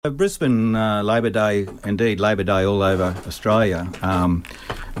Brisbane Labor Day, indeed Labor Day all over Australia,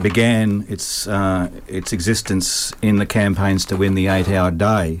 began its existence in the campaigns to win the 8-hour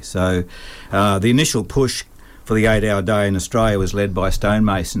day. So the initial push for the 8-hour day in Australia was led by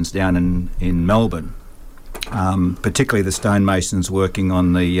stonemasons down in Melbourne, particularly the stonemasons working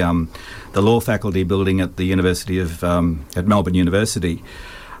on the law faculty building at the University of at Melbourne University.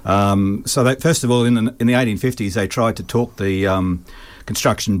 So they, first of all, in the 1850s, they tried to talk the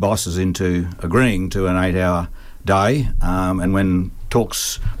construction bosses into agreeing to an 8-hour day, and when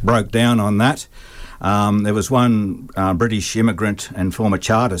talks broke down on that, there was one British immigrant and former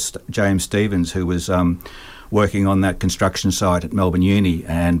Chartist, James Stevens, who was working on that construction site at Melbourne Uni,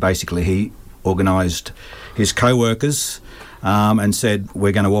 and basically he organised his co-workers and said,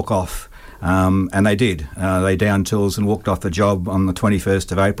 we're going to walk off. And they did. They downed tools and walked off the job on the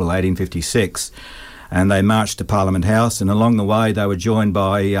 21st of April 1856, and they marched to Parliament House, and along the way they were joined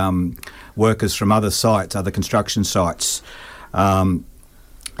by workers from other sites, other construction sites. So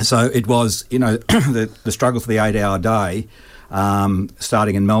it was, the struggle for the 8-hour day,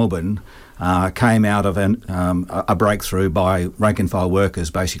 starting in Melbourne, came out of a breakthrough by rank and file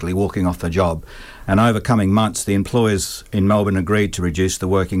workers basically walking off the job. And over coming months, the employers in Melbourne agreed to reduce the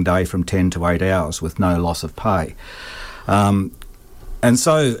working day from 10 to 8 hours with no loss of pay. And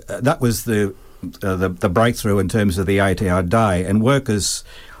so that was the breakthrough in terms of the 8-hour day. And workers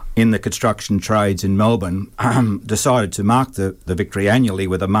in the construction trades in Melbourne decided to mark the victory annually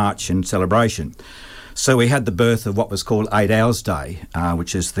with a march and celebration. So we had the birth of what was called 8 Hours Day,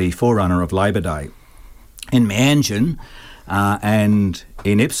 which is the forerunner of Labor Day. In Meanjin and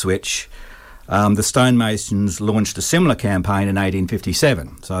in Ipswich, the stonemasons launched a similar campaign in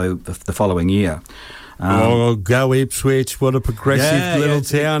 1857, so the following year. Go Ipswich, what a progressive little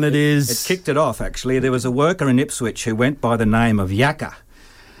town it is. It kicked it off, actually. There was a worker in Ipswich who went by the name of Yakka.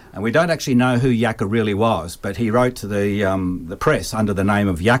 And we don't actually know who Yakka really was, but he wrote to the press under the name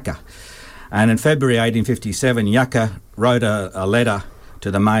of Yakka. And in February 1857, Yakka wrote a letter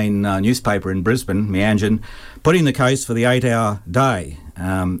to the main newspaper in Brisbane, Meanjin, putting the case for the 8-hour day.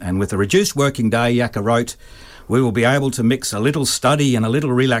 And with a reduced working day, Yakka wrote, we will be able to mix a little study and a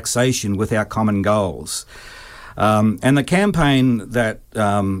little relaxation with our common goals. And the campaign that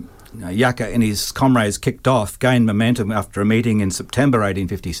Yakka and his comrades kicked off gained momentum after a meeting in September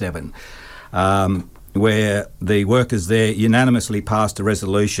 1857, where the workers there unanimously passed a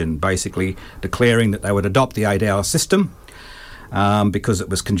resolution basically declaring that they would adopt the 8-hour system because it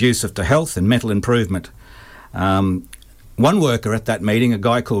was conducive to health and mental improvement. One worker at that meeting, a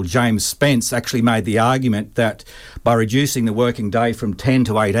guy called James Spence, actually made the argument that by reducing the working day from 10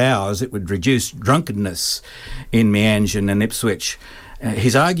 to 8 hours, it would reduce drunkenness in Meanjin and Ipswich.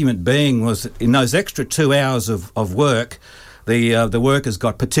 His argument being was that in those extra 2 hours of work, the workers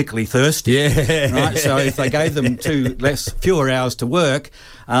got particularly thirsty. Yeah. Right? So if they gave them fewer hours to work,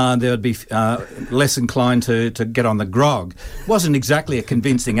 they would be less inclined to get on the grog. It wasn't exactly a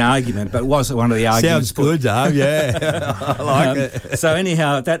convincing argument, but it was one of the arguments. Sounds good, Dave. Yeah. I like it. So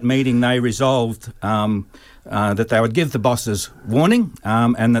anyhow, at that meeting, they resolved that they would give the bosses warning,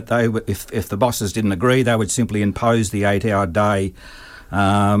 and that they would, if the bosses didn't agree, they would simply impose the 8-hour day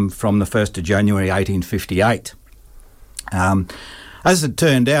from the 1st of January 1858. As it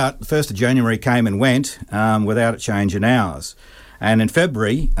turned out, the 1st of January came and went without a change in hours. And in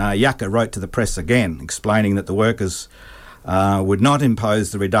February, Yakka wrote to the press again, explaining that the workers would not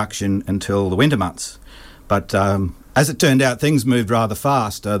impose the reduction until the winter months. But as it turned out, things moved rather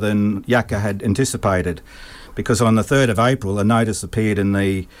faster than Yakka had anticipated, because on the 3rd of April, a notice appeared in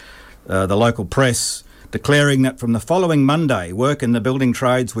the local press declaring that from the following Monday, work in the building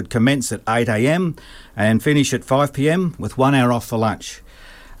trades would commence at 8 a.m. and finish at 5 p.m. with 1 hour off for lunch.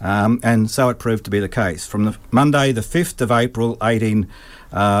 And so it proved to be the case. From the Monday, the 5th of April,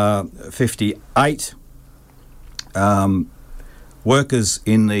 1858, workers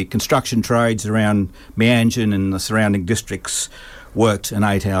in the construction trades around Meanjin and the surrounding districts worked an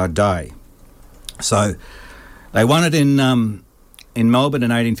 8-hour day. So they won it in Melbourne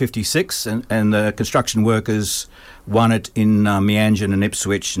in 1856, and the construction workers won it in Meanjin and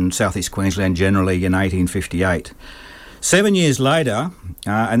Ipswich and South East Queensland generally in 1858. 7 years later,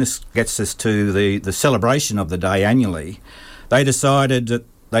 and this gets us to the celebration of the day annually, they decided that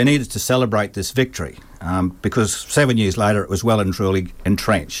they needed to celebrate this victory because 7 years later it was well and truly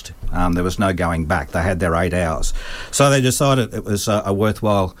entrenched. There was no going back. They had their 8 hours. So they decided it was a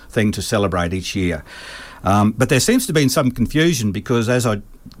worthwhile thing to celebrate each year. But there seems to have been some confusion because, as I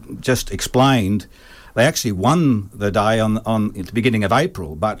just explained, they actually won the day at the beginning of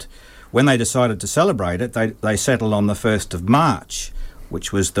April, but when they decided to celebrate it, they settled on the 1st of March,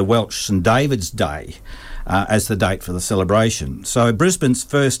 which was the Welsh St David's Day, as the date for the celebration. So Brisbane's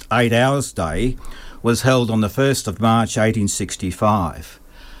first 8 Hours Day was held on the 1st of March 1865.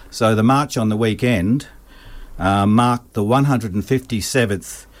 So the march on the weekend marked the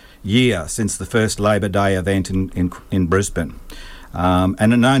 157th year since the first Labor Day event in Brisbane.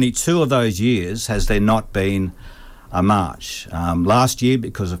 And in only 2 of those years has there not been a march. Last year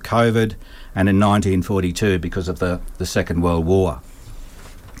because of COVID, and in 1942 because of the Second World War.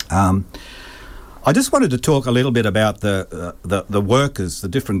 I just wanted to talk a little bit about the workers, the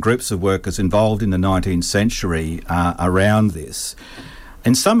different groups of workers involved in the 19th century around this.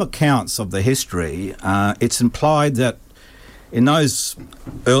 In some accounts of the history, it's implied that in those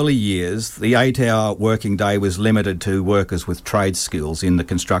early years, the 8-hour working day was limited to workers with trade skills in the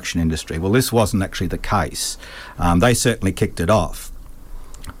construction industry. Well, this wasn't actually the case. They certainly kicked it off.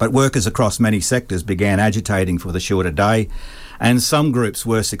 But workers across many sectors began agitating for the shorter day, and some groups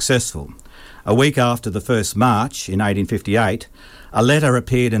were successful. A week after the first march in 1858, a letter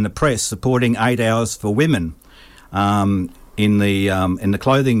appeared in the press supporting 8 hours for women in the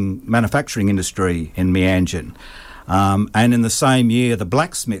clothing manufacturing industry in Meanjin. And in the same year, the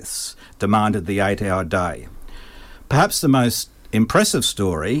blacksmiths demanded the 8-hour day. Perhaps the most impressive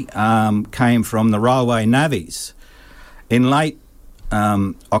story came from the railway navvies. In late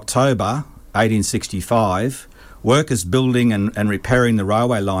October 1865, workers building and repairing the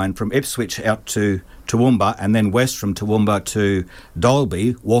railway line from Ipswich out to Toowoomba and then west from Toowoomba to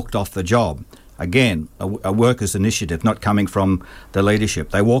Dalby walked off the job. Again, a workers' initiative, not coming from the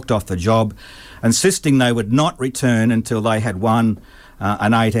leadership. They walked off the job, insisting they would not return until they had won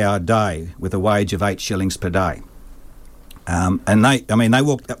an 8-hour day with a wage of 8 shillings per day. And they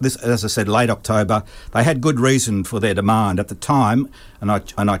walked this, as I said, late October. They had good reason for their demand at the time, and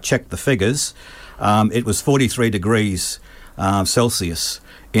I checked the figures. It was 43 degrees Celsius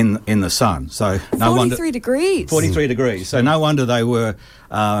in the sun. So no wonder 43 degrees. 43 degrees. So no wonder they were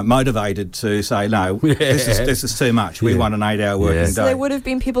motivated to say, no, this is too much. We want an 8-hour working day. So there would have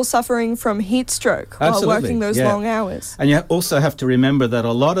been people suffering from heat stroke while working those long hours. And you also have to remember that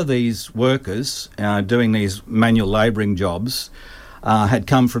a lot of these workers doing these manual labouring jobs had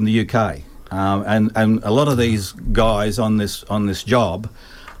come from the UK. And a lot of these guys on this job,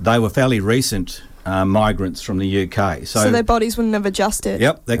 they were fairly recent migrants from the UK. So their bodies wouldn't have adjusted.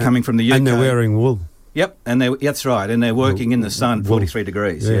 Yep, they're coming from the UK. And they're wearing wool. Yep, and that's right, and they're working in the sun, 43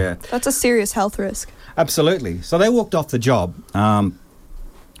 degrees, yeah. That's a serious health risk. Absolutely. So they walked off the job, and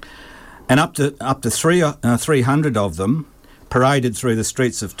up to 300 of them paraded through the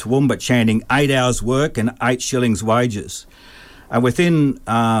streets of Toowoomba chanting 8 hours work and 8 shillings wages. And within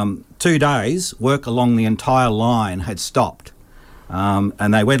 2 days, work along the entire line had stopped.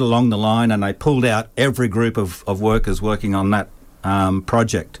 And they went along the line and they pulled out every group of workers working on that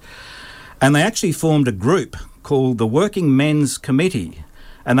project. And they actually formed a group called the Working Men's Committee,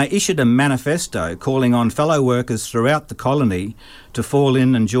 and they issued a manifesto calling on fellow workers throughout the colony to fall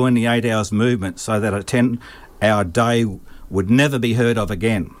in and join the 8 hours movement so that a 10-hour day would never be heard of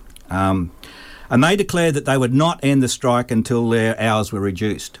again. And they declared that they would not end the strike until their hours were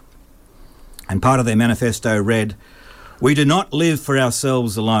reduced. And part of their manifesto read, "We do not live for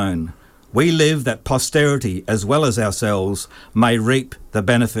ourselves alone. We live that posterity, as well as ourselves, may reap the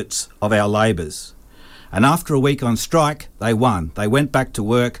benefits of our labours." And after a week on strike, they won. They went back to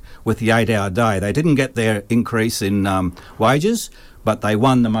work with the 8-hour day. They didn't get their increase in wages, but they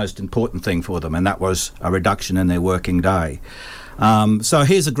won the most important thing for them, and that was a reduction in their working day. So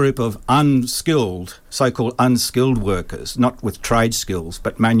here's a group of so-called unskilled workers, not with trade skills,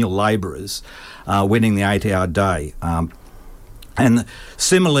 but manual labourers, winning the 8-hour day. And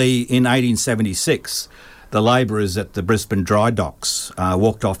similarly, in 1876, the labourers at the Brisbane dry docks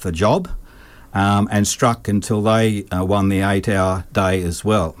walked off the job and struck until they won the 8-hour day as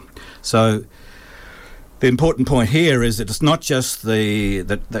well. So the important point here is that it's not just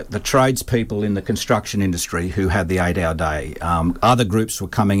the tradespeople in the construction industry who had the 8-hour day. Other groups were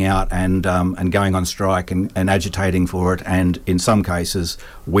coming out and going on strike and agitating for it, and in some cases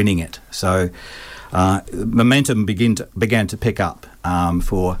winning it. So momentum began to pick up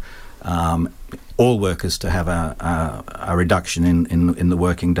for all workers to have a reduction in the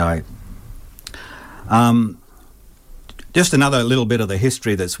working day. Just another little bit of the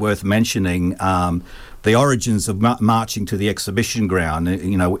history that's worth mentioning. The origins of marching to the exhibition ground.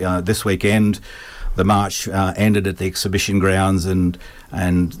 This weekend, the march ended at the exhibition grounds, and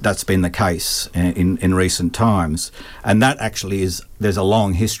that's been the case in recent times. And that actually there's a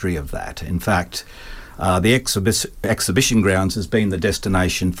long history of that. In fact, the exhibition grounds has been the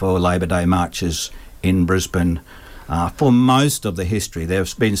destination for Labor Day marches in Brisbane for most of the history.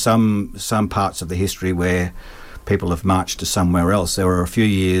 There's been some parts of the history where people have marched to somewhere else. There were a few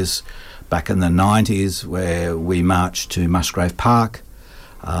years back in the 90s where we marched to Musgrave Park.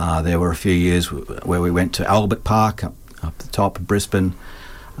 There were a few years where we went to Albert Park up the top of Brisbane.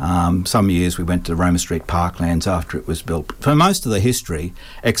 Some years we went to Roma Street Parklands after it was built. For most of the history,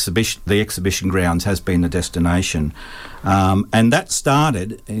 the exhibition grounds has been the destination. And that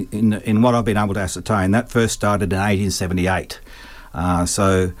started, in what I've been able to ascertain, that first started in 1878.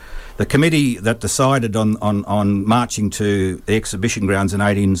 So the committee that decided on marching to the exhibition grounds in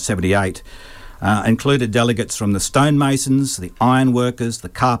 1878 included delegates from the stonemasons, the ironworkers, the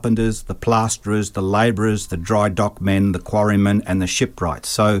carpenters, the plasterers, the labourers, the dry dock men, the quarrymen and the shipwrights.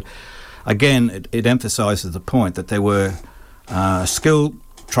 So again, it emphasises the point that there were skilled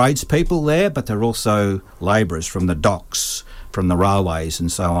tradespeople there, but there were also labourers from the docks, from the railways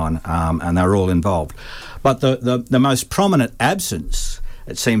and so on, and they were all involved. But the most prominent absence,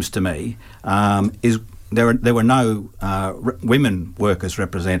 it seems to me, is there were no women workers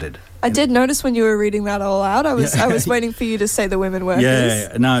represented. I did notice when you were reading that all out. I was waiting for you to say the women workers.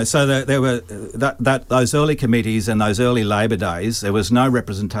 Yeah, no. So there were those early committees and those early Labor Days. There was no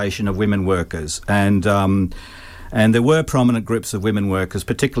representation of women workers, and there were prominent groups of women workers,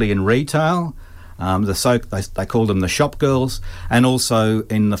 particularly in retail. They called them the shop girls, and also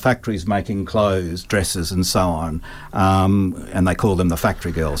in the factories making clothes, dresses and so on, and they called them the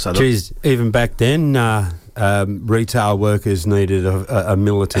factory girls. So even back then, retail workers needed a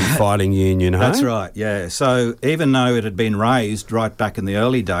militant fighting union, huh? That's right, yeah. So even though it had been raised right back in the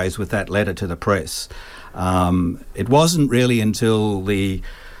early days with that letter to the press, it wasn't really until the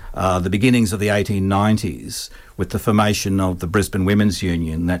beginnings of the 1890s, with the formation of the Brisbane Women's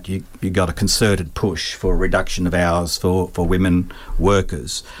Union, that you got a concerted push for a reduction of hours for women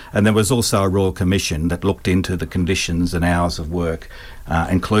workers. And there was also a Royal Commission that looked into the conditions and hours of work,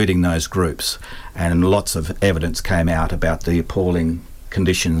 including those groups. And lots of evidence came out about the appalling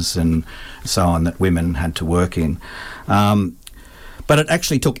conditions and so on that women had to work in. But it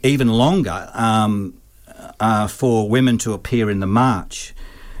actually took even longer for women to appear in the march.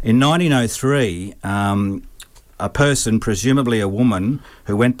 In 1903, a person, presumably a woman,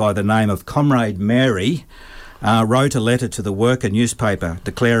 who went by the name of Comrade Mary, wrote a letter to the worker newspaper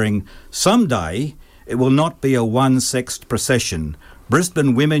declaring, "Someday it will not be a one-sexed procession.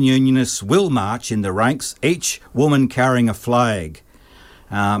 Brisbane women unionists will march in the ranks, each woman carrying a flag."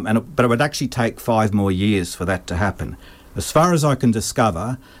 But it would actually take 5 more years for that to happen. As far as I can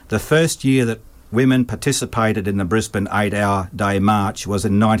discover, the first year that women participated in the Brisbane 8-hour day march was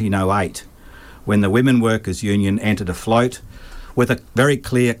in 1908, when the Women Workers Union entered afloat with a very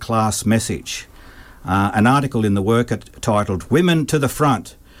clear class message. An article in the Worker titled "Women to the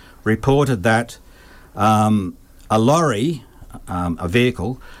Front" reported that a lorry, a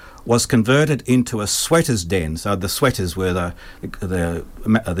vehicle, was converted into a sweater's den. So the sweaters were the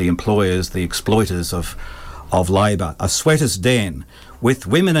employers, the exploiters of labour. A sweater's den, with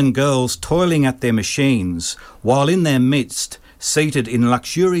women and girls toiling at their machines, while in their midst, seated in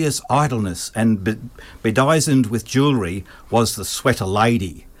luxurious idleness and bedizened with jewellery, was the sweater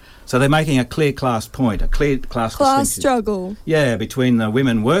lady. So they're making a clear class point, a clear class distinction. Struggle. Yeah, between the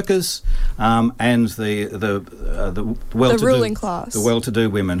women workers and the well-to-do, the ruling class, the well-to-do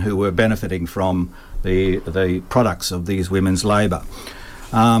women who were benefiting from the products of these women's labour.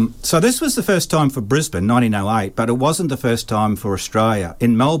 So this was the first time for Brisbane, 1908, but it wasn't the first time for Australia.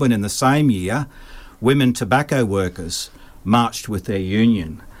 In Melbourne in the same year, women tobacco workers marched with their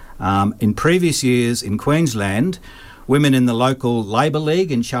union. In previous years in Queensland, women in the local Labor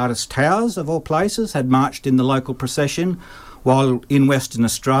League in Chartist Towers, of all places, had marched in the local procession, while in Western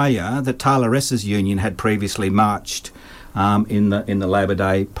Australia, the Tailoresses Union had previously marched in the Labor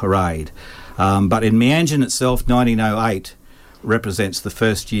Day parade. But in Meanjin itself, 1908 represents the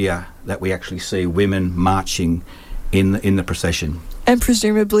first year that we actually see women marching in the procession. And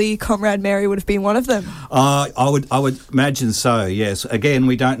presumably Comrade Mary would have been one of them. I would imagine so, yes. Again,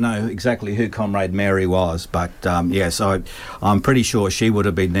 we don't know exactly who Comrade Mary was, but yes, I'm pretty sure she would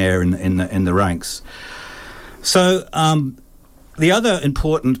have been there in the ranks. So the other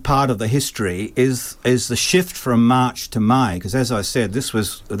important part of the history is the shift from March to May, because as I said,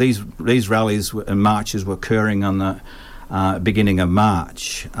 these rallies and marches were occurring on the beginning of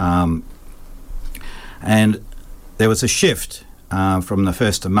March, and there was a shift from the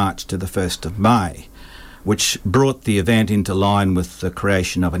 1st of March to the 1st of May, which brought the event into line with the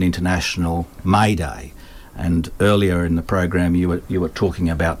creation of an international May Day. And earlier in the program, you were talking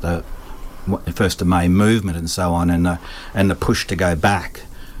about the 1st of May movement and so on, and the push to go back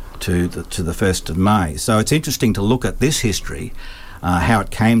to the 1st of May. So it's interesting to look at this history, how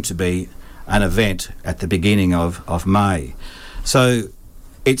it came to be an event at the beginning of May. So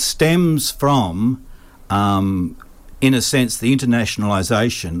it stems from, in a sense, the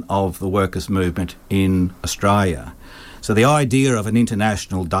internationalisation of the workers' movement in Australia. So the idea of an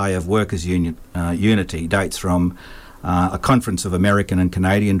International Day of Workers' Unity dates from a conference of American and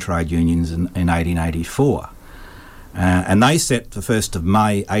Canadian trade unions in 1884. And they set the 1st of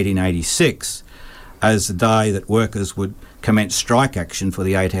May 1886 as the day that workers would commence strike action for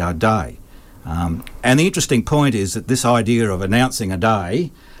the 8-hour day. And the interesting point is that this idea of announcing a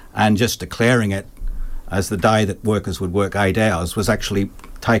day and just declaring it as the day that workers would work 8 hours was actually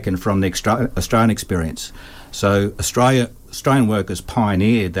taken from the Australian experience. So Australian workers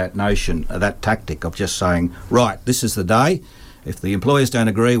pioneered that notion, that tactic of just saying, right, this is the day. If the employers don't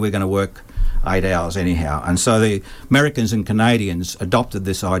agree, we're going to work 8 hours anyhow. And so the Americans and Canadians adopted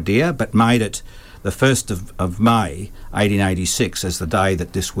this idea but made it the 1st of May 1886 as the day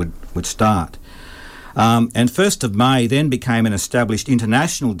that this would start. And 1st of May then became an established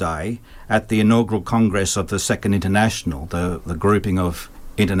international day at the inaugural Congress of the Second International, the grouping of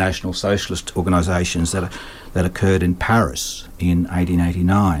international socialist organisations that occurred in Paris in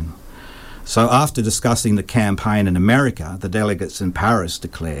 1889. So after discussing the campaign in America, the delegates in Paris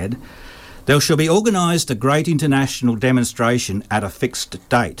declared, "There shall be organised a great international demonstration at a fixed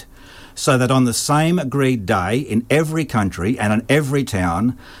date, so that on the same agreed day in every country and in every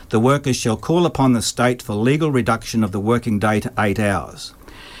town, the workers shall call upon the state for legal reduction of the working day to 8 hours.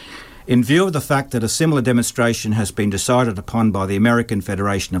 In view of the fact that a similar demonstration has been decided upon by the American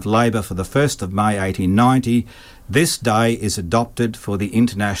Federation of Labor for the 1st of May 1890, this day is adopted for the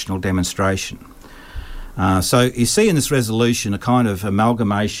international demonstration." So you see in this resolution a kind of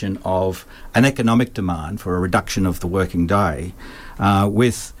amalgamation of an economic demand for a reduction of the working day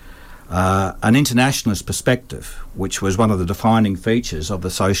with an internationalist perspective, which was one of the defining features of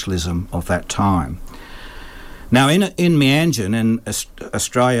the socialism of that time. Now, in Meanjin and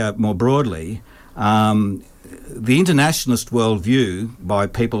Australia more broadly, the internationalist worldview by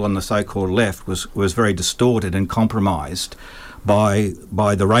people on the so-called left was very distorted and compromised by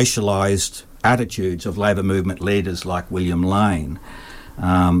the racialised attitudes of labour movement leaders like William Lane.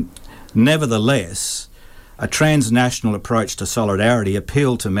 Nevertheless, a transnational approach to solidarity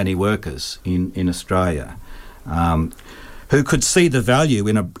appealed to many workers in Australia, who could see the value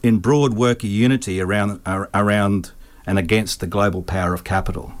in broad worker unity around and against the global power of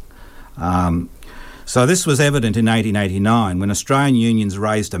capital. So this was evident in 1889 when Australian unions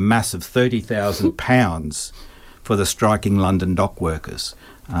raised a massive £30,000 for the striking London dock workers,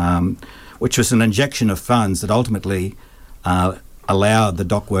 which was an injection of funds that ultimately allowed the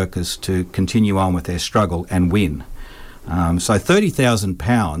dock workers to continue on with their struggle and win. So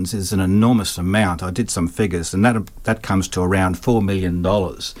 £30,000 is an enormous amount. I did some figures, and that comes to around $4 million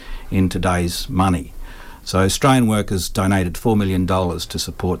in today's money. So Australian workers donated $4 million to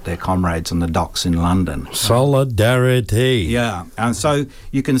support their comrades on the docks in London. Solidarity. Yeah, and so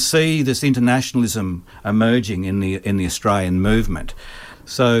you can see this internationalism emerging in the Australian movement.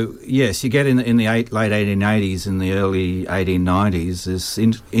 So yes, you get in the late 1880s and the early 1890s this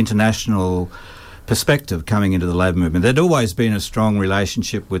international perspective coming into the labour movement. There'd always been a strong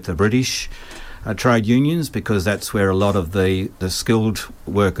relationship with the British trade unions because that's where a lot of the skilled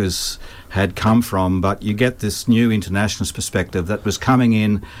workers had come from, but you get this new internationalist perspective that was coming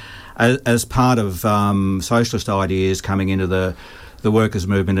in as part of socialist ideas coming into the workers'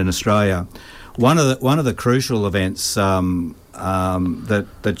 movement in Australia. One of the crucial events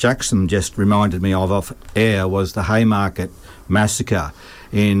that Jackson just reminded me of off air was the Haymarket massacre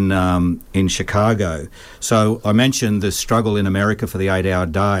in Chicago. So I mentioned the struggle in America for the 8-hour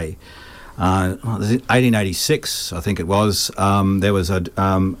day. 1886, I think it was. There was a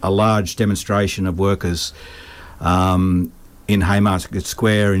large demonstration of workers in Haymarket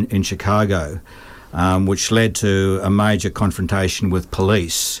Square in Chicago, which led to a major confrontation with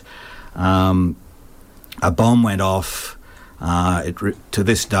police. A bomb went off. To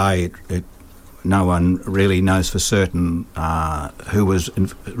this day, no one really knows for certain who was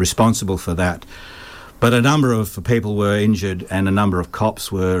responsible for that. But a number of people were injured and a number of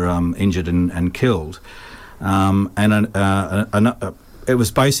cops were injured and killed. It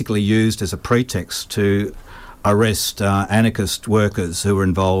was basically used as a pretext to arrest anarchist workers who were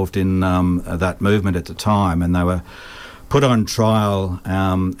involved in that movement at the time, and they were put on trial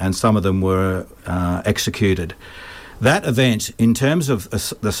and some of them were executed. That event, in terms of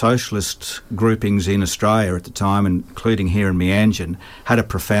the socialist groupings in Australia at the time, including here in Meanjin, had a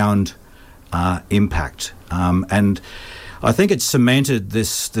profound impact. And I think it cemented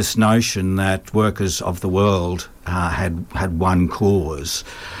this notion that workers of the world had one cause.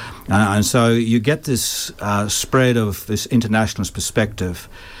 And so you get this spread of this internationalist perspective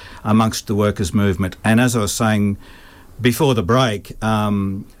amongst the workers' movement. And as I was saying before the break,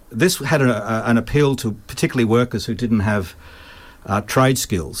 this had an appeal to particularly workers who didn't have trade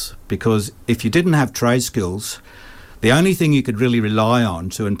skills, because if you didn't have trade skills, the only thing you could really rely on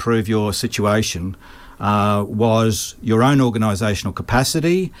to improve your situation was your own organisational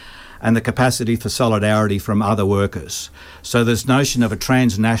capacity and the capacity for solidarity from other workers. So this notion of a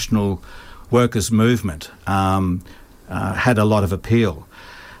transnational workers' movement had a lot of appeal.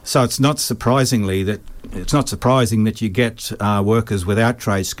 So it's not surprising that you get workers without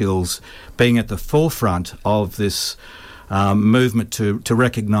trade skills being at the forefront of this movement to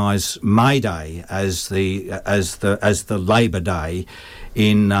recognise May Day as the Labor Day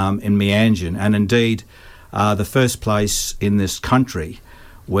in Meanjin, and indeed the first place in this country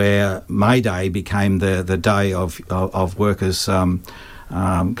where May Day became the day of workers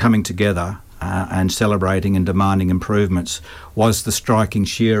coming together and celebrating and demanding improvements was the striking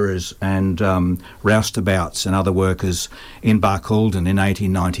shearers and roustabouts and other workers in Barcaldine in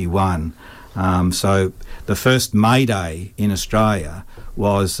 1891. So the first May Day in Australia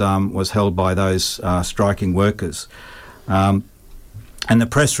was held by those striking workers. And the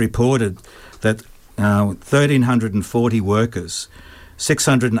press reported that 1,340 workers,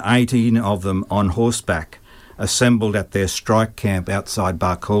 618 of them on horseback, assembled at their strike camp outside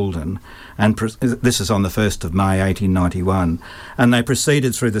Barcaldine, and this is on the 1st of May 1891, and they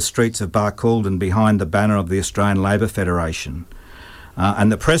proceeded through the streets of Barcaldine behind the banner of the Australian Labor Federation.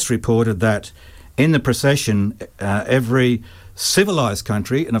 And the press reported that in the procession, every civilised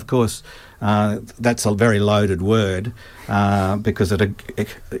country, and of course that's a very loaded word because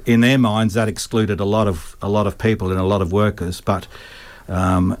in their minds that excluded a lot of people and a lot of workers, but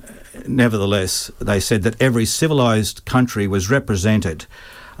nevertheless they said that every civilised country was represented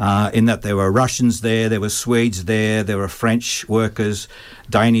in that there were Russians there were Swedes there were French workers,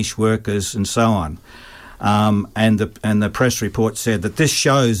 Danish workers and so on. And the press report said that this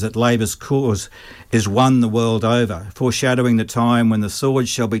shows that Labor's cause is won the world over, foreshadowing the time when the swords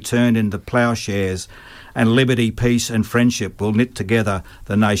shall be turned into ploughshares and liberty, peace and friendship will knit together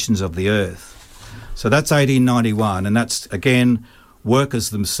the nations of the earth. So that's 1891, and that's, again, workers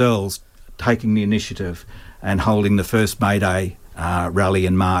themselves taking the initiative and holding the first May Day rally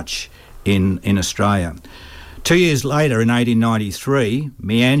and march in Australia. 2 years later, in 1893,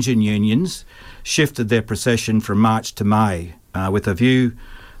 Meanjin unions shifted their procession from March to May with a view,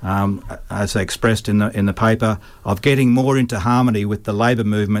 as they expressed in the paper, of getting more into harmony with the labour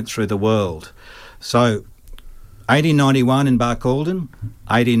movement through the world. So 1891 in Barcaldine,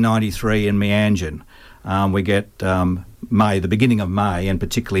 1893 in Meanjin. We get May, the beginning of May, and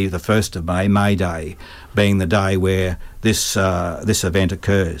particularly the 1st of May, May Day, being the day where this event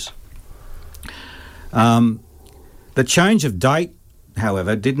occurs. The change of date,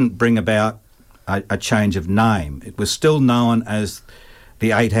 however, didn't bring about a change of name. It was still known as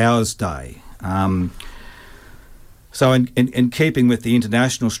the 8 Hours Day. So in keeping with the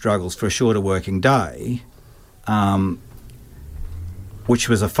international struggles for a shorter working day, which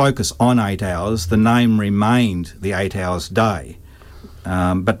was a focus on 8 hours, the name remained the 8 Hours Day.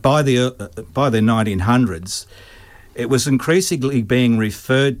 But by the 1900s, it was increasingly being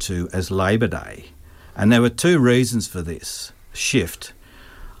referred to as Labor Day. And there were two reasons for this shift.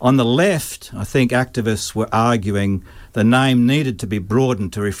 On the left, I think activists were arguing the name needed to be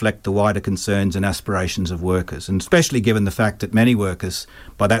broadened to reflect the wider concerns and aspirations of workers, and especially given the fact that many workers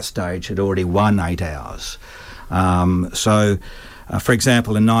by that stage had already won 8 hours. For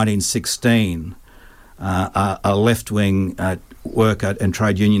example, in 1916, a left-wing worker and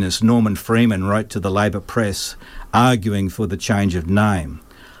trade unionist, Norman Freeman, wrote to the Labor press arguing for the change of name.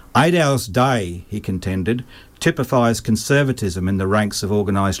 8 Hours Day, he contended, typifies conservatism in the ranks of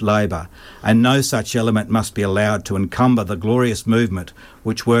organised labour, and no such element must be allowed to encumber the glorious movement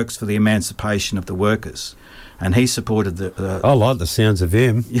which works for the emancipation of the workers. And he supported the... I like the sounds of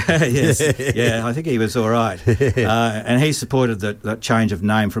him. Yeah, yes. Yeah, I think he was all right. And he supported the change of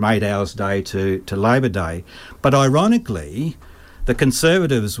name from 8 Hours Day to Labor Day. But ironically, the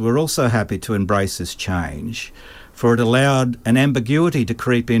Conservatives were also happy to embrace this change, for it allowed an ambiguity to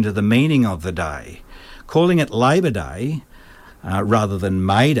creep into the meaning of the day. Calling it Labor Day rather than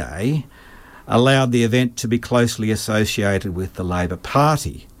May Day allowed the event to be closely associated with the Labor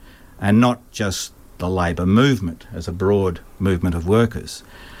Party and not just the labour movement as a broad movement of workers.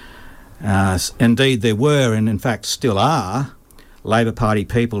 Indeed, there were, and in fact still are, Labor Party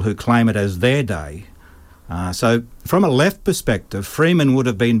people who claim it as their day, So from a left perspective, Freeman would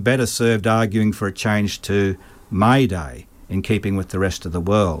have been better served arguing for a change to May Day in keeping with the rest of the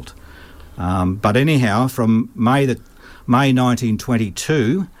world. But anyhow, from May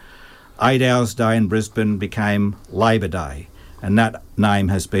 1922, 8 Hours Day in Brisbane became Labor Day, and that name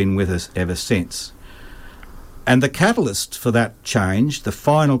has been with us ever since. And the catalyst for that change, the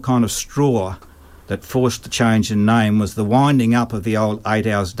final kind of straw that forced the change in name, was the winding up of the old 8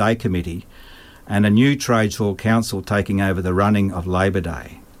 Hours Day Committee and a new Trades Hall Council taking over the running of Labor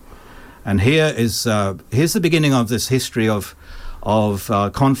Day. And here's the beginning of this history of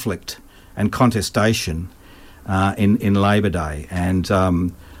conflict and contestation in Labor Day. And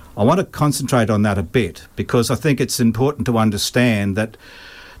I want to concentrate on that a bit, because I think it's important to understand that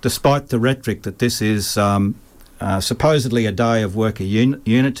despite the rhetoric that this is supposedly a day of worker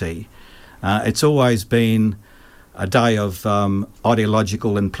unity, it's always been a day of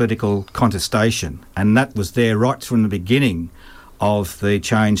ideological and political contestation, and that was there right from the beginning of the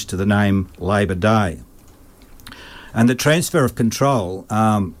change to the name Labor Day. And the transfer of control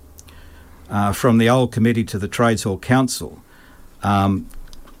from the old committee to the Trades Hall Council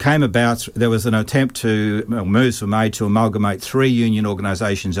came about. There was an attempt moves were made to amalgamate 3 union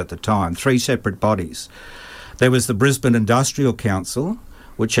organisations at the time, 3 separate bodies. There was the Brisbane Industrial Council,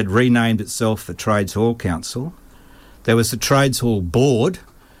 which had renamed itself the Trades Hall Council. There was the Trades Hall Board,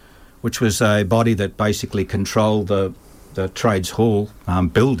 which was a body that basically controlled the Trades Hall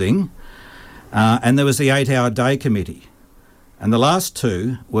building. And there was the 8 Hour Day Committee. And the last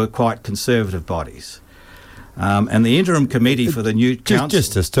 2 were quite conservative bodies. And the interim committee for the new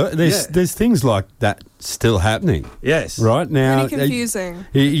council... There's things like that still happening. Yes. Right now... Pretty confusing.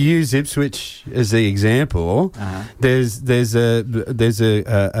 You use Ipswich as the example. Uh-huh. There's a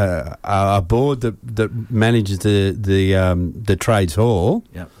board that manages the Trades Hall.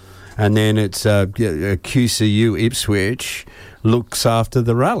 Yep. And then it's QCU Ipswich looks after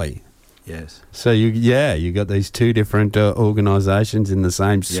the rally. Yes. So you got these 2 different organisations in the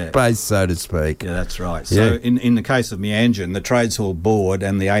same space, so to speak. Yeah, that's right. So in the case of Meanjin, the Trades Hall Board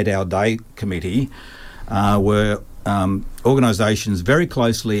and the 8 Hour Day Committee were organisations very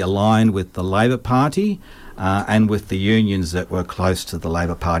closely aligned with the Labor Party and with the unions that were close to the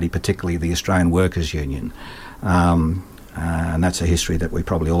Labor Party, particularly the Australian Workers' Union. And that's a history that we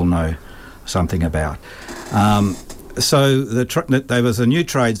probably all know something about. So there was a new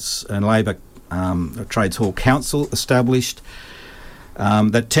Trades and Labor Trades Hall Council established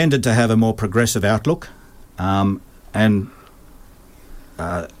that tended to have a more progressive outlook and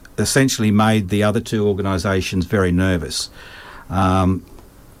essentially made the other 2 organisations very nervous.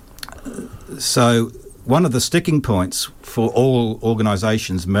 So one of the sticking points for all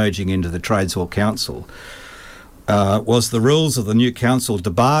organisations merging into the Trades Hall Council was the rules of the new council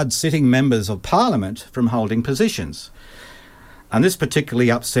debarred sitting members of Parliament from holding positions. And this particularly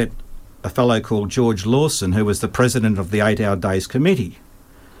upset a fellow called George Lawson, who was the president of the 8 Hour Days Committee.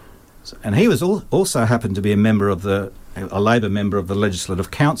 And he was also happened to be a Labor member of the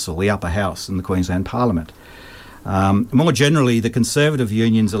Legislative Council, the upper house in the Queensland Parliament. More generally, the Conservative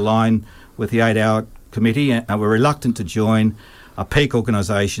unions aligned with the 8 Hour Committee and were reluctant to join a peak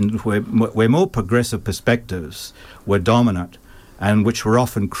organisation where more progressive perspectives were dominant and which were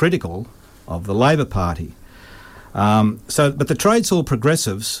often critical of the Labor Party. But the Trades Hall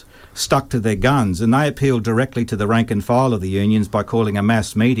progressives stuck to their guns, and they appealed directly to the rank and file of the unions by calling a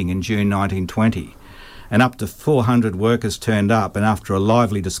mass meeting in June 1920. And up to 400 workers turned up, and after a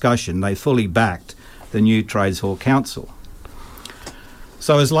lively discussion, they fully backed the new Trades Hall Council.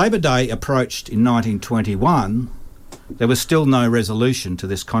 So as Labor Day approached in 1921, there was still no resolution to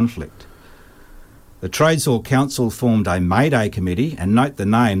this conflict. The Trades Hall Council formed a May Day Committee, and note the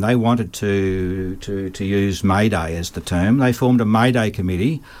name, they wanted to use May Day as the term. They formed a May Day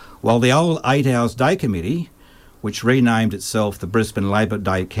Committee, while the old 8 Hours Day Committee, which renamed itself the Brisbane Labor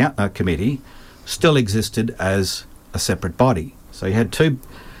Day Committee, still existed as a separate body. So you had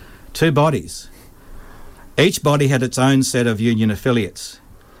two bodies. Each body had its own set of union affiliates.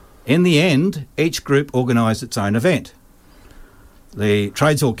 In the end, each group organised its own event. The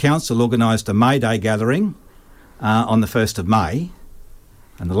Trades Hall Council organised a May Day gathering on the 1st of May,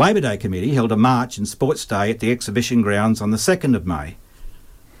 and the Labor Day Committee held a march and sports day at the exhibition grounds on the 2nd of May.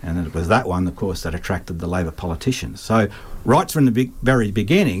 And it was that one, of course, that attracted the Labor politicians. So right from the very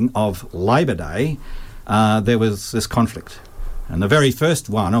beginning of Labor Day, there was this conflict. And the very first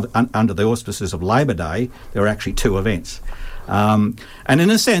one, under the auspices of Labor Day, there were actually 2 events. And in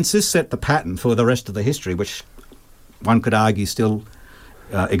a sense, this set the pattern for the rest of the history, which one could argue still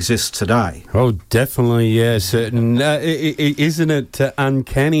exists today. Oh, definitely, yeah, certain. Isn't it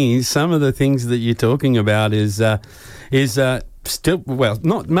uncanny? Some of the things that you're talking about is still, well,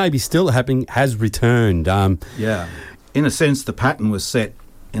 not maybe still happening, has returned. Yeah, in a sense, the pattern was set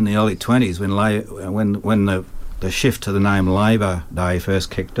in the early 20s when the shift to the name Labor Day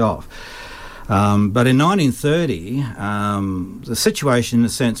first kicked off. But in 1930, the situation in a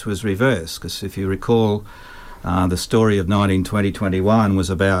sense was reversed, because if you recall, the story of 1920-21 was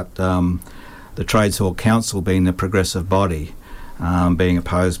about the Trades Hall Council being the progressive body, being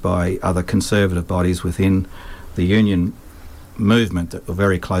opposed by other conservative bodies within the union movement that were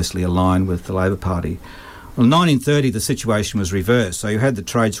very closely aligned with the Labor Party. Well, in 1930, the situation was reversed. So you had the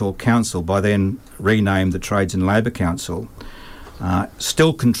Trades Hall Council, by then renamed the Trades and Labour Council,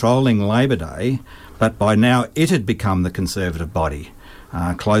 still controlling Labor Day, but by now it had become the conservative body,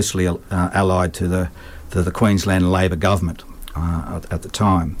 closely allied to the Queensland Labor government at the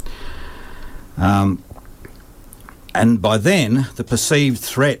time. And by then, the perceived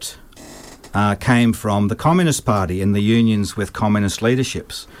threat came from the Communist Party and the unions with communist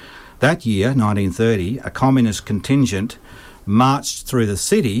leaderships. That year, 1930, a communist contingent marched through the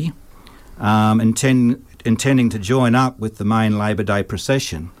city intending to join up with the main Labor Day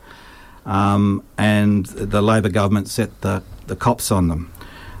procession. And the Labor government set the cops on them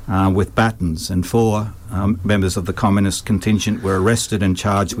with batons, and 4 members of the communist contingent were arrested and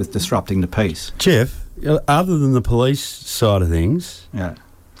charged with disrupting the peace. Jeff, other than the police side of things, Yeah.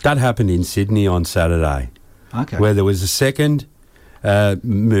 that happened in Sydney on Saturday, Okay. where there was a second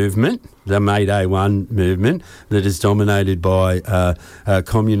movement, the May Day 1 movement, that is dominated by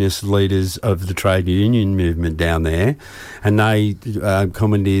communist leaders of the trade union movement down there, and they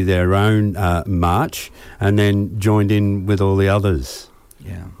commandeered their own march and then joined in with all the others.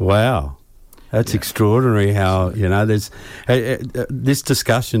 Yeah. Wow. That's extraordinary how, there's... this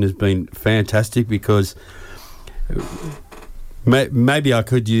discussion has been fantastic, because maybe I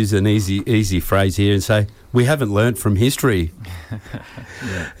could use an easy phrase here and say, we haven't learnt from history.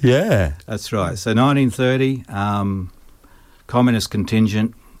 Yeah. That's right. So 1930, communist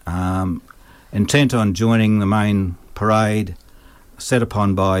contingent, intent on joining the main parade, set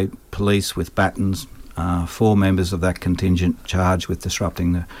upon by police with batons, 4 members of that contingent charged with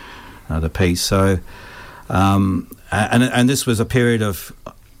disrupting the peace. So, and this was a period of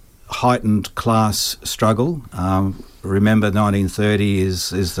heightened class struggle. Remember, 1930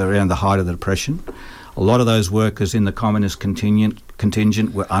 is around the height of the Depression. A lot of those workers in the communist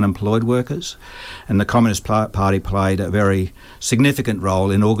contingent were unemployed workers, and the Communist Party played a very significant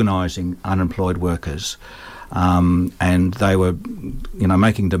role in organising unemployed workers. And they were,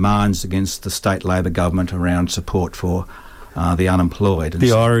 making demands against the state Labor government around support for the unemployed.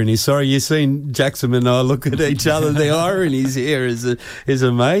 The irony. Sorry, you've seen Jackson and I look at each other. The ironies here is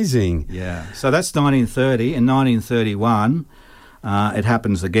amazing. Yeah. So that's 1930. In 1931, it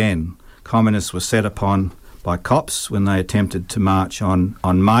happens again. Communists were set upon by cops when they attempted to march on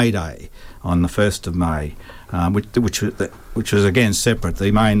May Day, on the 1st of May, which was again separate.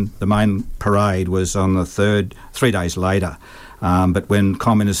 The main parade was on the 3 days later. But when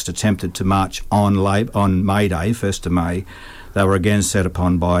communists attempted to march on May Day, 1st of May, they were again set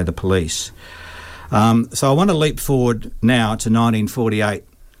upon by the police. So I want to leap forward now to 1948,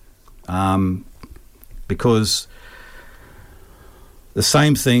 because the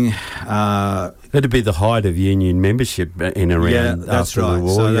same thing... It'd be the height of union membership in around after the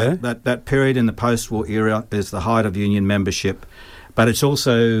war. So that period in the post-war era is the height of union membership, but it's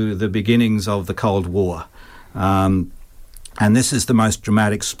also the beginnings of the Cold War. And this is the most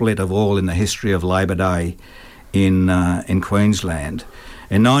dramatic split of all in the history of Labor Day in Queensland.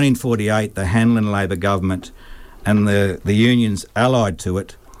 In 1948, the Hanlon Labor government and the unions allied to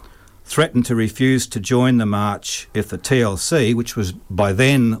it threatened to refuse to join the march if the TLC, which was by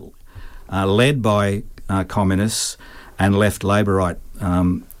then led by communists and left Labourite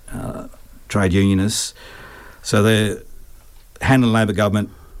trade unionists. So the Hanlon Labor government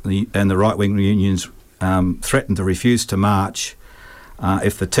and the right-wing unions threatened to refuse to march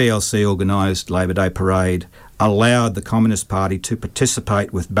if the TLC organised Labor Day parade allowed the Communist Party to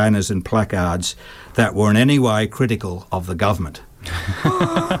participate with banners and placards that were in any way critical of the government.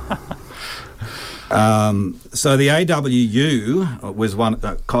 So the AWU was one,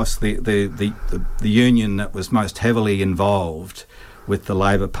 of course, the union that was most heavily involved with the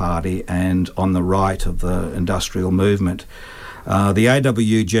Labor Party and on the right of the industrial movement. The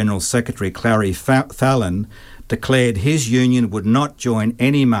AWU General Secretary Clary Fallon declared his union would not join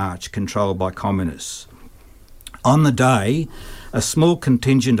any march controlled by communists. On the day, a small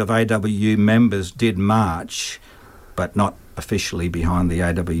contingent of AWU members did march, but not officially behind the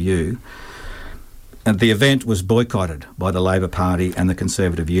AWU. And the event was boycotted by the Labor Party and the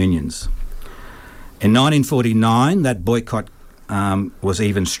Conservative unions. In 1949, that boycott was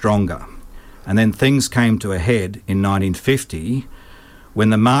even stronger. And then things came to a head in 1950 when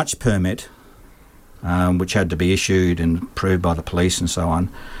the march permit, which had to be issued and approved by the police and so on,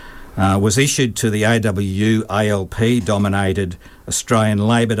 was issued to the AWU-ALP-dominated Australian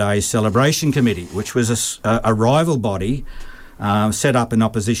Labor Day Celebration Committee, which was a rival body set up in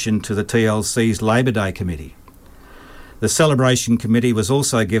opposition to the TLC's Labor Day Committee. The Celebration Committee was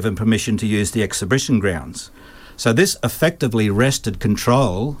also given permission to use the exhibition grounds. So this effectively wrested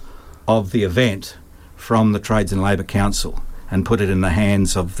control of the event from the Trades and Labour Council and put it in the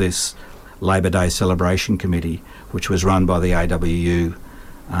hands of this Labor Day Celebration Committee, which was run by the AWU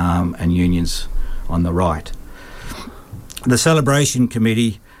and unions on the right. The Celebration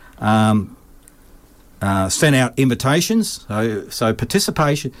Committee sent out invitations, so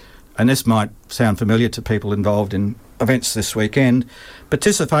participation, and this might sound familiar to people involved in events this weekend,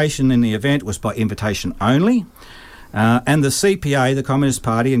 participation in the event was by invitation only, and the CPA, the Communist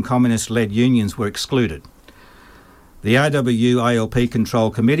Party, and communist-led unions were excluded. The AWU-ALP Control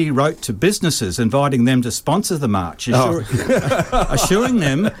Committee wrote to businesses inviting them to sponsor the march, assuring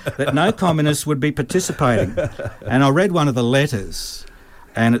them that no communists would be participating. And I read one of the letters,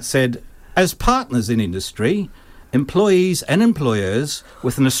 and it said, "As partners in industry, employees and employers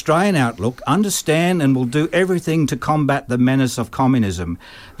with an Australian outlook understand and will do everything to combat the menace of communism.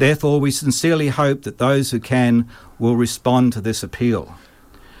 Therefore, we sincerely hope that those who can will respond to this appeal."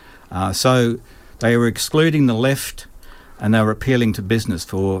 So they were excluding the left and they were appealing to business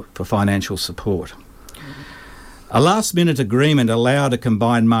for financial support. A last-minute agreement allowed a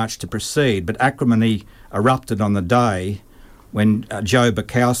combined march to proceed, but acrimony erupted on the day when Joe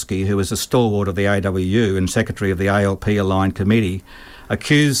Bukowski, who was a stalwart of the AWU and secretary of the ALP-aligned committee,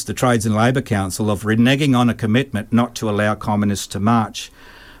 accused the Trades and Labour Council of reneging on a commitment not to allow communists to march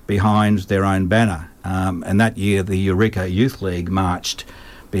behind their own banner. And that year, the Eureka Youth League marched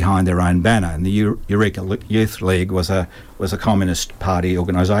behind their own banner, and the Eureka Youth League was a Communist Party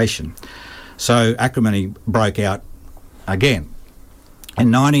organisation. So acrimony broke out again. In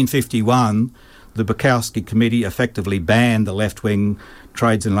 1951, the Bukowski Committee effectively banned the left-wing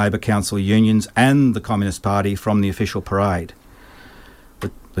Trades and Labour Council unions and the Communist Party from the official parade.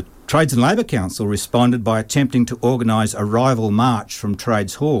 The Trades and Labour Council responded by attempting to organise a rival march from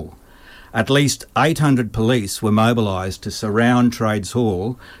Trades Hall. At least 800 police were mobilised to surround Trades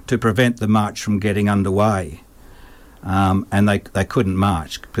Hall to prevent the march from getting underway. And they couldn't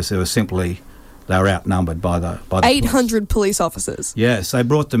march because they were outnumbered by the 800 police officers. Yes, they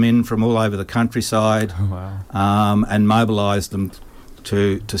brought them in from all over the countryside. Oh, wow. And mobilised them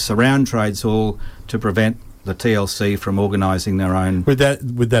to surround Trades Hall to prevent the TLC from organising their own. Would that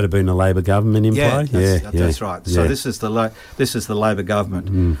have been a Labor government in play? That's right. So this is the Labor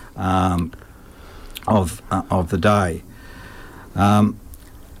government of the day, and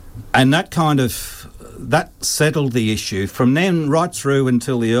that settled the issue. From then right through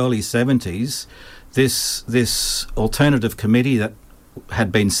until the early 70s, this alternative committee that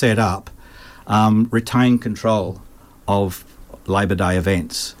had been set up retained control of Labor Day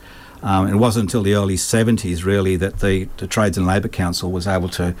events. It wasn't until the early 70s, really, that the Trades and Labour Council was able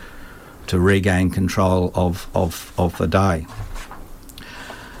to regain control of the day.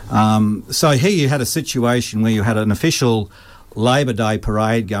 So here you had a situation where you had an official Labor Day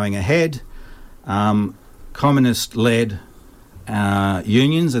parade going ahead, communist-led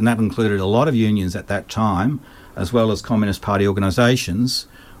unions, and that included a lot of unions at that time, as well as Communist Party organisations,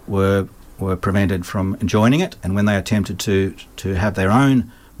 were prevented from joining it, and when they attempted to have their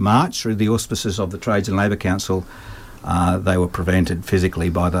own march through the auspices of the Trades and Labour Council, they were prevented physically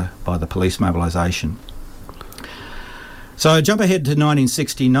by the police mobilisation. So jump ahead to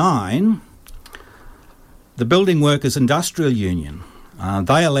 1969. The Building Workers Industrial Union,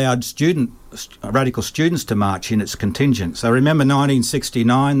 they allowed radical students to march in its contingent. So remember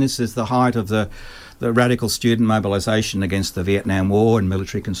 1969, this is the height of the radical student mobilisation against the Vietnam War and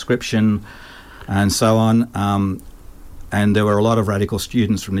military conscription and so on. And there were a lot of radical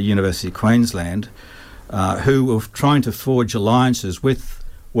students from the University of Queensland who were trying to forge alliances with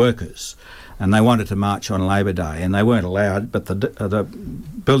workers, and they wanted to march on Labor Day, and they weren't allowed, but the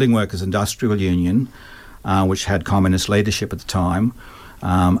Building Workers Industrial Union, which had communist leadership at the time,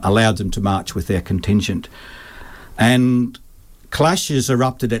 allowed them to march with their contingent. And clashes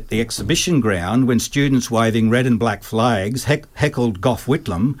erupted at the exhibition ground when students waving red and black flags heckled Gough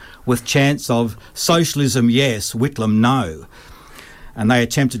Whitlam with chants of "Socialism yes, Whitlam no," and they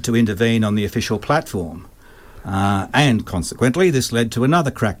attempted to intervene on the official platform. And consequently, this led to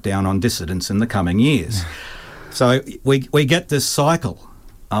another crackdown on dissidents in the coming years. So we get this cycle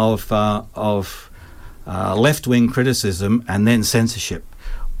of left-wing criticism and then censorship,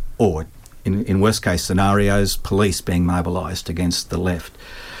 or in worst-case scenarios, police being mobilised against the left.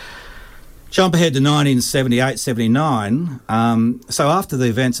 Jump ahead to 1978-79. So after the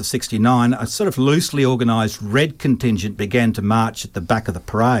events of 69, a sort of loosely organised red contingent began to march at the back of the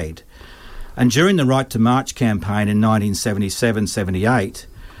parade. And during the Right to March campaign in 1977-78,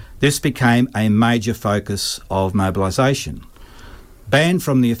 this became a major focus of mobilisation. Banned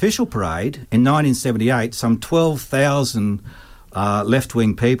from the official parade, in 1978, some 12,000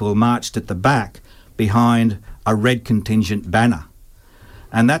 left-wing people marched at the back behind a red contingent banner.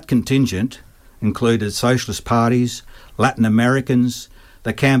 And that contingent included socialist parties, Latin Americans,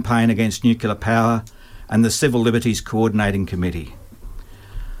 the Campaign Against Nuclear Power, and the Civil Liberties Coordinating Committee.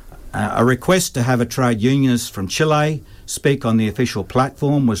 A request to have a trade unionist from Chile speak on the official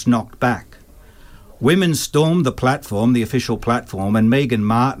platform was knocked back. Women stormed the platform, the official platform, and Megan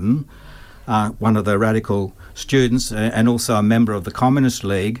Martin, one of the radical students and also a member of the Communist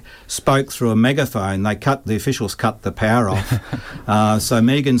League, spoke through a megaphone. The officials cut the power off. So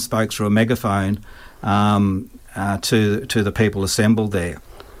Megan spoke through a megaphone to the people assembled there.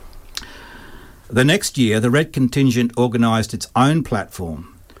 The next year, the Red Contingent organised its own platform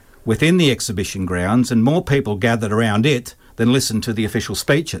within the exhibition grounds, and more people gathered around it than listened to the official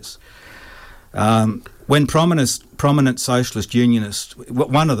speeches. When prominent socialist unionists,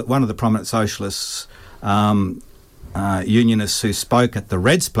 one of the prominent socialists unionists who spoke at the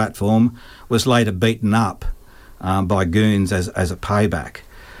Reds platform was later beaten up by goons as a payback.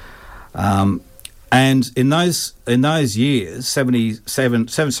 And in those years, 78,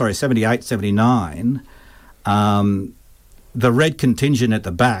 79, the red contingent at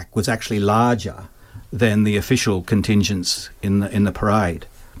the back was actually larger than the official contingents in the parade.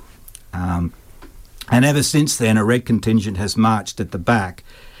 And ever since then, a red contingent has marched at the back,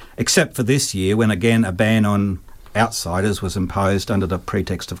 except for this year when again a ban on outsiders was imposed under the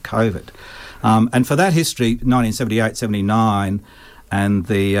pretext of COVID. And for that history, 1978-79 and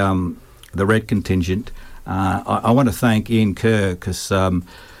the red contingent, I want to thank Ian Kerr, because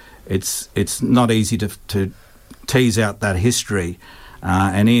it's not easy to tease out that history,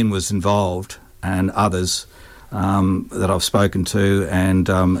 and Ian was involved and others that I've spoken to, and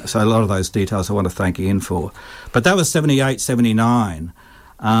so a lot of those details I want to thank Ian for. But that was 78-79.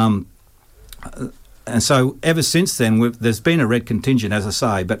 And so ever since then, there's been a red contingent, as I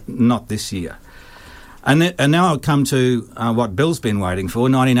say, but not this year. And now I'll come to what Bill's been waiting for,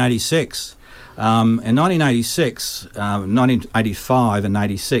 1986. In 1986, 1985 and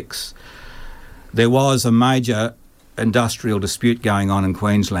 86, there was a major industrial dispute going on in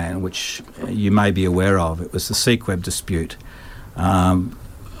Queensland, which you may be aware of. It was the CQEB dispute.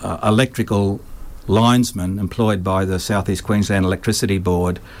 Electrical linesmen employed by the South East Queensland Electricity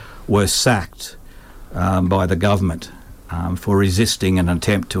Board were sacked by the government for resisting an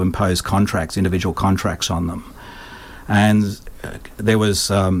attempt to impose individual contracts on them. And there was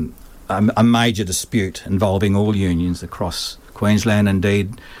a major dispute involving all unions across Queensland.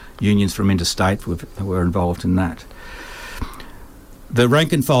 Indeed, unions from interstate were involved in that. The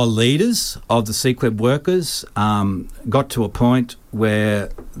rank and file leaders of the CQEB workers got to a point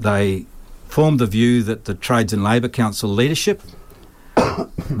where they formed the view that the Trades and Labour Council leadership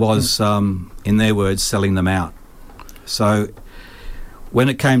was, in their words, selling them out. So when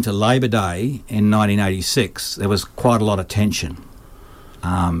it came to Labor Day in 1986, there was quite a lot of tension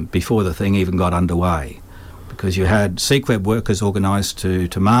before the thing even got underway, because you had CQEB workers organised to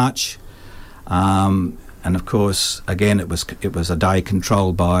march, and of course, again, it was a day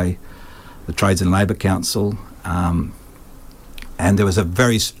controlled by the Trades and Labour Council, and there was a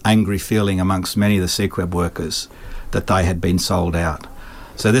very angry feeling amongst many of the CQEB workers that they had been sold out.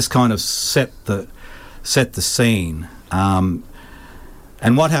 So this kind of set the scene. And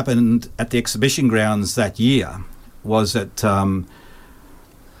what happened at the exhibition grounds that year was that some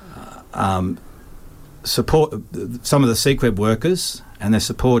of the CQEB workers and their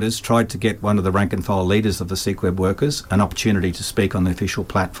supporters tried to get one of the rank and file leaders of the CQEB workers an opportunity to speak on the official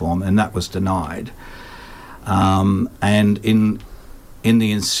platform, and that was denied. And in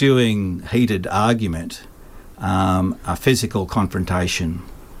the ensuing heated argument, a physical confrontation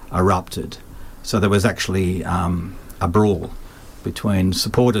erupted. So there was actually a brawl between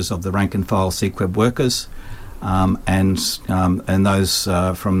supporters of the rank and file CQEB workers and those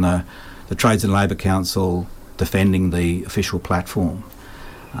from the Trades and Labour Council defending the official platform.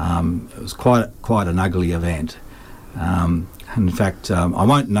 It was quite an ugly event. In fact, I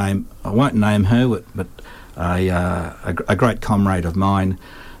won't name her, but a great comrade of mine,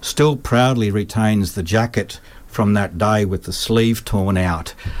 still proudly retains the jacket from that day with the sleeve torn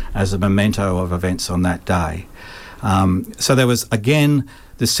out as a memento of events on that day. So there was, again,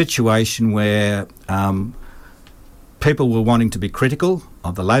 this situation where people were wanting to be critical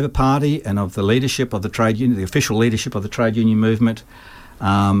of the Labor Party and of the leadership of the trade union, the official leadership of the trade union movement,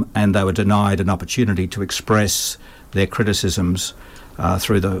 and they were denied an opportunity to express their criticisms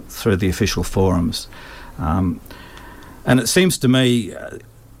through the official forums. And it seems to me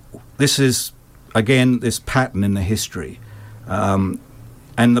this is, again, this pattern in the history. And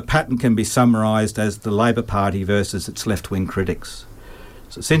the pattern can be summarised as the Labor Party versus its left-wing critics.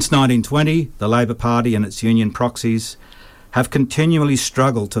 So since 1920, the Labor Party and its union proxies have continually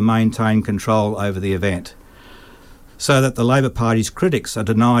struggled to maintain control over the event, so that the Labor Party's critics are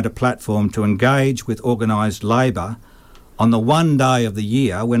denied a platform to engage with organised labour on the one day of the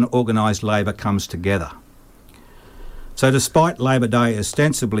year when organised labour comes together. So despite Labor Day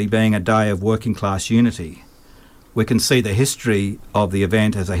ostensibly being a day of working class unity, we can see the history of the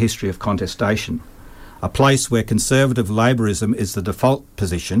event as a history of contestation, a place where conservative labourism is the default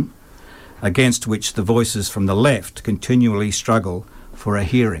position, against which the voices from the left continually struggle for a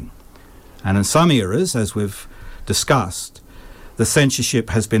hearing. And in some eras, as we've discussed, the censorship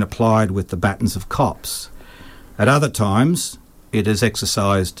has been applied with the batons of cops. At other times, it is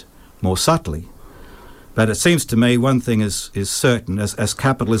exercised more subtly. But it seems to me one thing is certain, as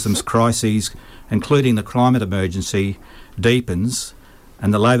capitalism's crises, including the climate emergency, deepens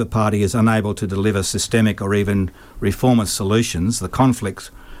and the Labor Party is unable to deliver systemic or even reformist solutions, the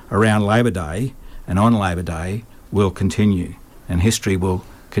conflict around Labor Day and on Labor Day will continue, and history will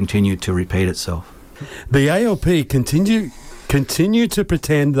continue to repeat itself. The ALP continue to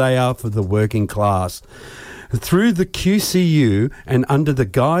pretend they are for the working class. Through the QCU and under the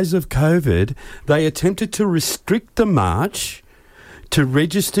guise of COVID, they attempted to restrict the march to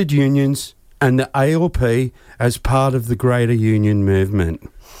registered unions and the ALP as part of the greater union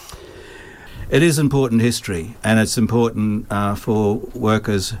movement. It is important history, and it's important for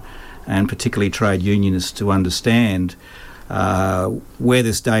workers and particularly trade unionists to understand where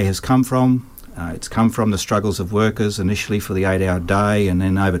this day has come from. It's come from the struggles of workers, initially for the 8-hour day and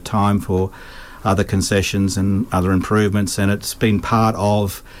then over time for other concessions and other improvements, and it's been part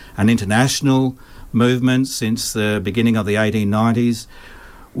of an international movement since the beginning of the 1890s.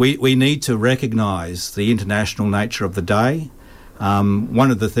 We need to recognise the international nature of the day.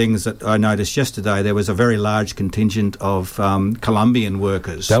 One of the things that I noticed yesterday, there was a very large contingent of Colombian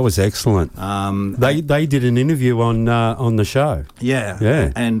workers. That was excellent. They did an interview on the show.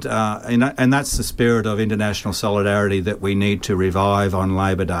 Yeah. And that's the spirit of international solidarity that we need to revive on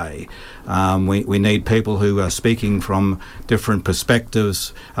Labor Day. We need people who are speaking from different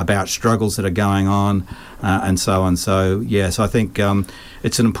perspectives about struggles that are going on and so on. So, yes, I think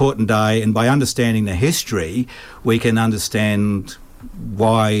it's an important day, and by understanding the history, we can understand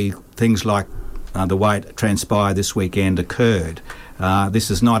why things like the way it transpired this weekend occurred.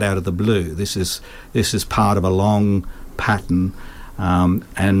 This is not out of the blue. This is part of a long pattern,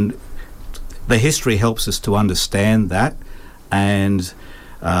 and the history helps us to understand that, and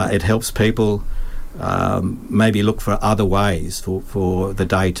it helps people maybe look for other ways for the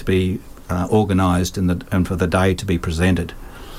day to be organised and for the day to be presented.